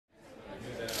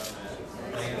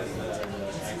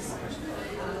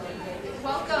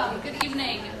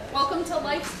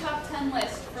Life's Top 10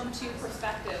 list from two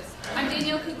perspectives. I'm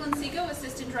Danielle Kuglan-Sego,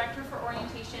 Assistant Director for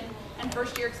Orientation and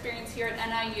First Year Experience here at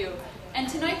NIU. And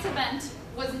tonight's event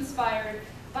was inspired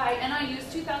by NIU's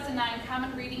 2009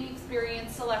 Common Reading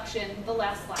Experience selection, The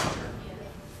Last Lecture.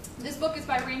 This book is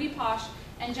by Randy Posh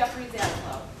and Jeffrey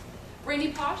Zaslow.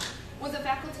 Randy Posh was a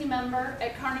faculty member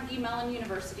at Carnegie Mellon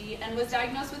University and was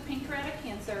diagnosed with pancreatic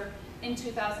cancer in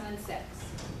 2006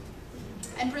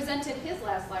 and presented his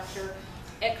last lecture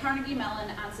at Carnegie Mellon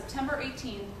on September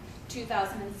 18,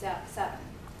 2007.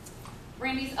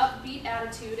 Randy's upbeat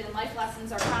attitude and life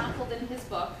lessons are chronicled in his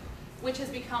book, which has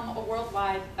become a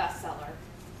worldwide bestseller.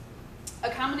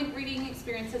 A common reading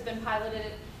experience has been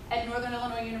piloted at Northern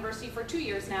Illinois University for 2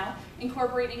 years now,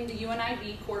 incorporating the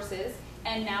UNIV courses,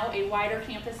 and now a wider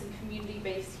campus and community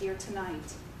base here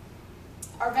tonight.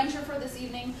 Our venture for this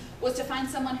evening was to find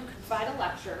someone who could provide a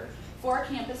lecture for a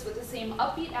campus with the same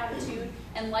upbeat attitude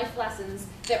and life lessons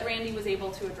that Randy was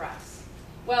able to address.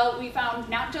 Well, we found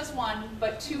not just one,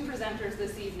 but two presenters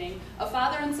this evening, a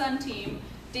father and son team,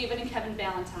 David and Kevin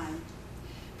Ballantine.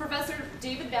 Professor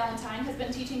David Ballantine has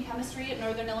been teaching chemistry at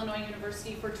Northern Illinois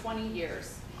University for 20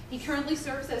 years. He currently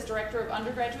serves as Director of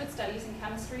Undergraduate Studies in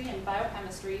Chemistry and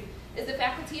Biochemistry, is a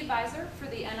faculty advisor for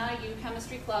the NIU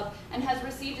Chemistry Club, and has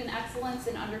received an Excellence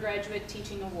in Undergraduate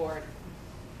Teaching Award.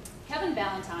 Kevin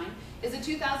Ballantine is a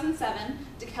 2007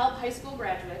 DeKalb High School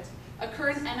graduate, a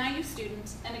current NIU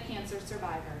student, and a cancer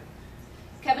survivor.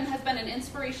 Kevin has been an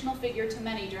inspirational figure to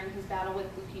many during his battle with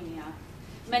leukemia.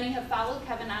 Many have followed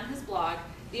Kevin on his blog,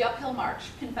 The Uphill March,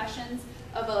 Confessions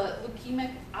of a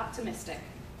Leukemic Optimistic.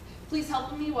 Please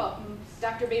help me welcome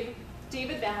Dr.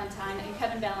 David Ballantine and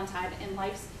Kevin Ballantine in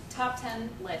Life's Top 10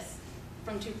 list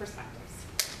from two perspectives.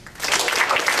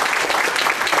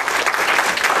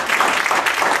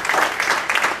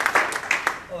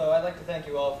 Hello, I'd like to thank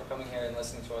you all for coming here and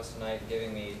listening to us tonight and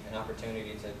giving me an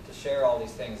opportunity to share all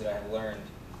these things that I have learned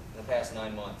in the past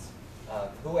 9 months.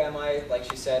 Who am I? Like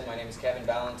she said, my name is Kevin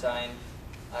Ballantine.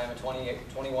 I'm a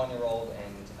 21-year-old,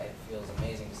 and it feels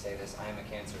amazing to say this, I am a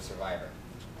cancer survivor.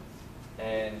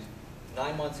 And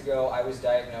 9 months ago, I was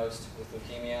diagnosed with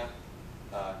leukemia,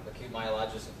 acute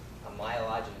myelogenous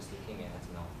leukemia, that's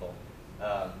a mouthful.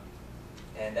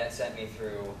 And that sent me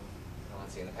through,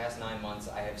 let's see, in the past 9 months,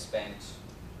 I have spent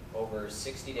over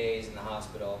 60 days in the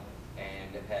hospital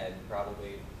and have had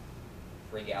probably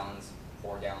 4 gallons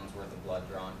worth of blood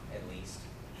drawn, at least.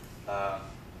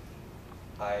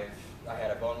 I had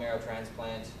a bone marrow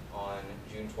transplant on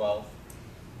June 12th,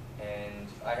 and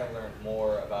I have learned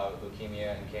more about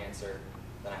leukemia and cancer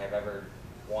than I have ever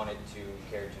wanted to,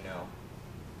 cared to know.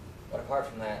 But apart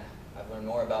from that, I've learned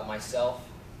more about myself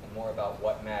and more about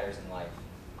what matters in life.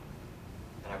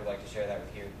 And I would like to share that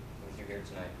with you here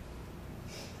tonight.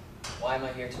 Why am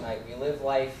I here tonight? We live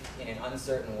life in an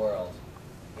uncertain world.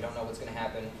 You don't know what's going to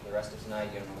happen the rest of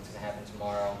tonight, you don't know what's going to happen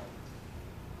tomorrow,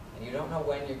 and you don't know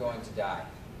when you're going to die.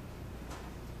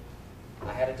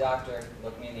 I had a doctor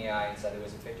look me in the eye and said there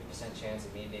was a 50% chance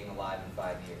of me being alive in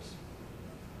 5 years.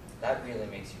 That really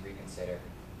makes you reconsider,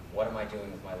 what am I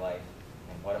doing with my life,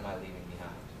 and what am I leaving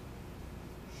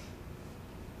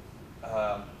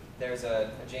behind? There's a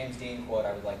James Dean quote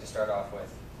I would like to start off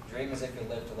with. Dream as if you'll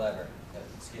live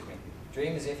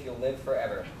Dream as if you'll live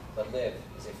forever, but live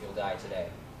as if you'll die today.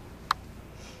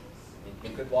 You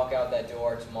could walk out that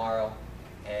door tomorrow,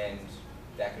 and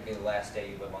that could be the last day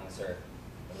you live on this earth.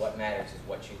 And what matters is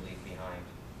what you leave behind.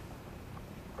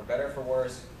 For better or for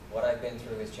worse, what I've been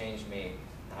through has changed me,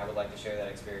 and I would like to share that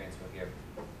experience with you.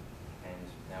 And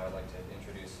now I'd like to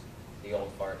introduce the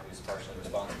old fart who's partially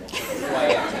responsible for who I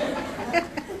am today.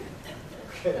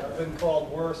 Okay, I've been called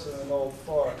worse than an old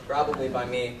fart. Probably by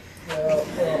me. Well,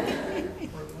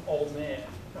 old man.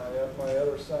 My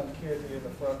other son, Kearney, in the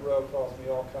front row, calls me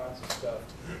all kinds of stuff,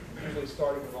 usually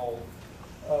starting with old.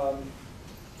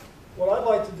 What I'd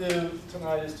like to do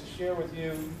tonight is to share with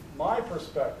you my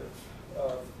perspective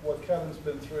of what Kevin's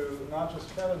been through, not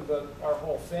just Kevin, but our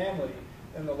whole family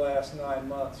in the last 9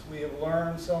 months. We have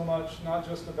learned so much, not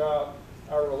just about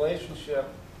our relationship,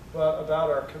 but about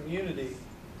our community,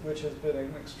 which has been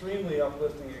an extremely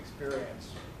uplifting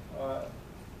experience.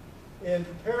 In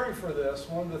preparing for this,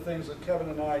 one of the things that Kevin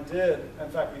and I did, in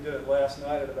fact we did it last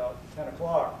night at about 10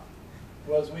 o'clock,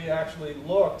 was we actually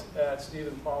looked at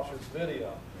Stephen Posh's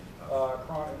video.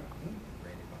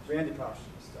 Randy Posh.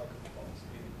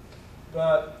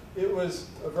 But it was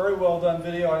a very well done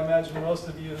video. I imagine most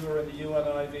of you who are in the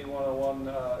UNIV 101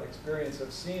 experience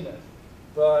have seen it.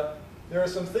 But there are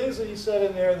some things that he said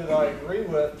in there that I agree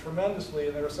with tremendously,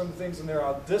 and there are some things in there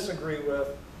I'll disagree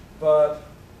with, but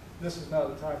this is not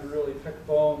the time to really pick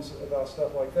bones about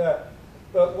stuff like that.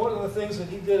 But one of the things that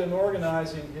he did in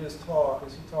organizing his talk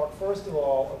is he talked first of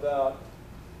all about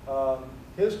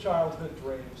his childhood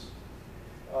dreams,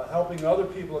 helping other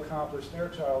people accomplish their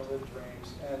childhood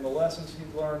dreams, and the lessons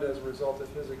he learned as a result of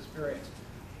his experience.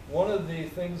 One of the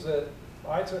things that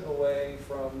I took away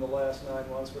from the last 9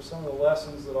 months were some of the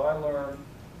lessons that I learned,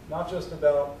 not just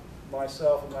about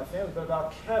myself and my family, but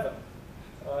about Kevin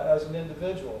as an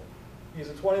individual. He's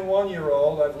a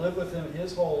 21-year-old. I've lived with him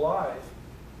his whole life,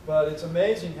 but it's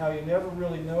amazing how you never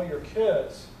really know your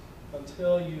kids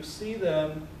until you see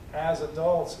them as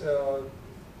adults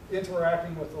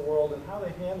interacting with the world and how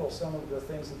they handle some of the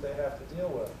things that they have to deal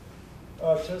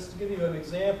with. Just to give you an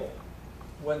example,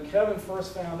 when Kevin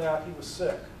first found out he was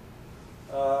sick,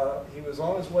 he was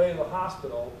on his way to the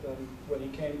hospital, and when he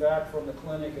came back from the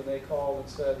clinic and they called and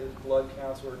said his blood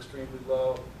counts were extremely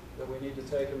low, that we need to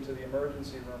take him to the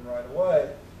emergency room right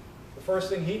away, the first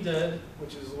thing he did,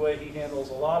 which is the way he handles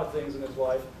a lot of things in his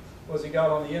life, was he got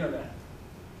on the internet.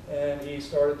 And he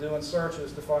started doing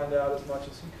searches to find out as much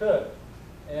as he could.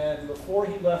 And before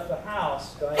he left the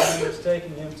house, Diane was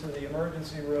taking him to the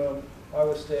emergency room. I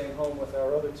was staying home with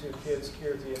our other 2 kids,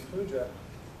 Kirti and Pooja.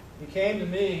 He came to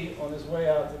me on his way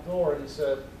out the door and he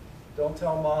said, "Don't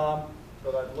tell Mom,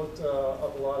 but I've looked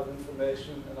up a lot of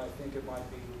information and I think it might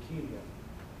be leukemia."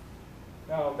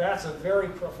 Now, that's a very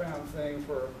profound thing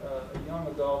for a young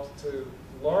adult to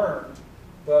learn,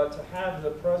 but to have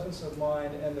the presence of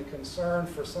mind and the concern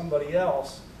for somebody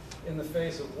else in the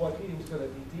face of what he was going to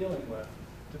be dealing with,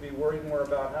 to be worried more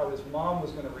about how his mom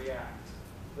was going to react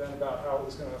than about how it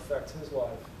was going to affect his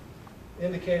life,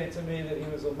 indicated to me that he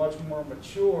was a much more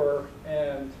mature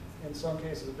and, in some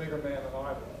cases, a bigger man than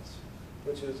I was,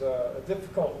 which is a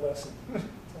difficult lesson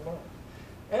to learn.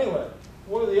 Anyway,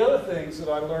 one of the other things that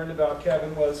I learned about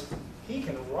Kevin was he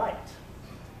can write.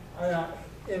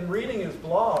 In reading his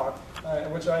blog,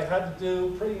 which I had to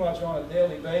do pretty much on a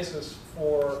daily basis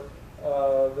for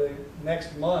the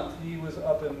next month, he was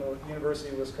up in the University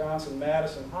of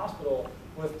Wisconsin-Madison Hospital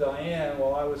with Diane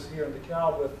while I was here in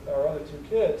DeKalb with our other 2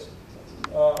 kids.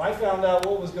 I found out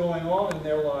what was going on in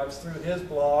their lives through his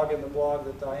blog and the blog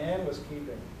that Diane was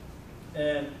keeping.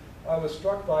 And I was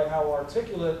struck by how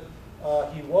articulate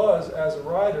he was as a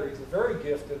writer. He's a very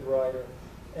gifted writer.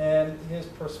 And his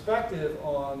perspective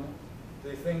on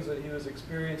the things that he was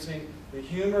experiencing, the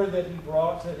humor that he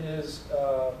brought to his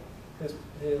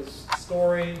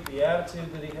story, the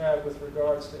attitude that he had with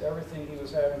regards to everything he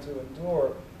was having to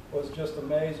endure was just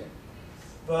amazing.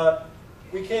 But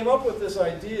we came up with this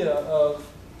idea of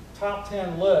top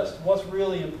 10 list, what's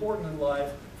really important in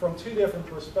life, from 2 different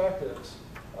perspectives.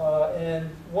 And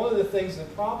one of the things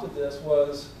that prompted this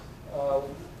was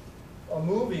a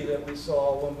movie that we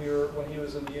saw when he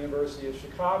was in the University of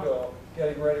Chicago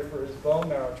getting ready for his bone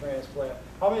marrow transplant.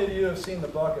 How many of you have seen The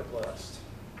Bucket List?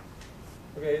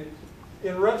 Okay,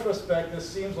 in retrospect, this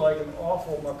seems like an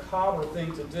awful macabre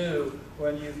thing to do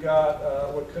when you've got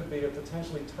what could be a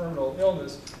potentially terminal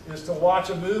illness, is to watch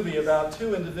a movie about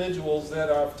 2 individuals that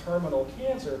have terminal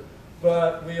cancer.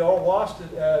 But we all watched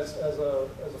it as a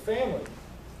family,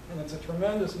 and it's a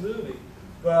tremendous movie.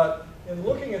 But in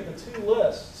looking at the 2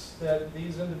 lists that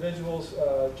these individuals,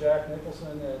 Jack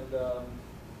Nicholson and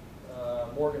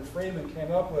Morgan Freeman,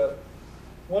 came up with,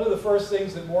 one of the first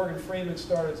things that Morgan Freeman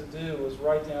started to do was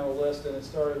write down a list, and it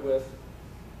started with,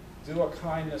 "Do a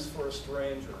kindness for a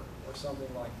stranger," or something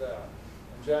like that.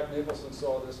 And Jack Nicholson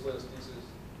saw this list. He says,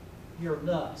 "You're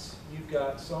nuts. You've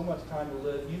got so much time to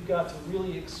live. You've got to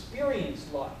really experience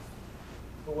life."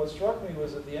 But what struck me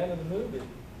was at the end of the movie,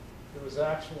 it was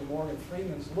actually Morgan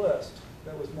Freeman's list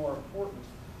that was more important.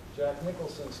 Jack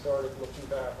Nicholson started looking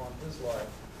back on his life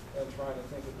and trying to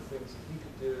think of the things that he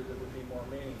could do that would be more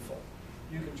meaningful.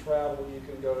 You can travel, you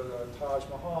can go to the Taj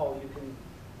Mahal, you can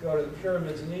go to the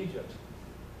pyramids in Egypt.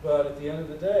 But at the end of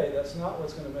the day, that's not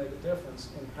what's going to make a difference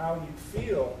in how you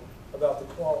feel about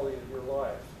the quality of your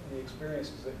life and the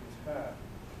experiences that you've had.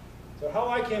 So how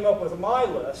I came up with my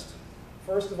list,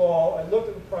 first of all, I looked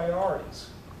at the priorities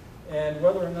and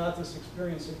whether or not this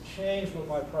experience had changed what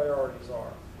my priorities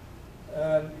are.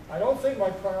 And I don't think my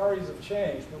priorities have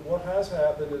changed, but what has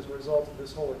happened as a result of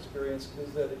this whole experience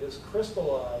is that it has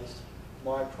crystallized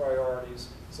my priorities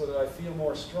so that I feel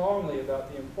more strongly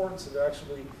about the importance of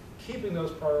actually keeping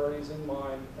those priorities in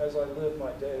mind as I live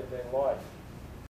my day-to-day life.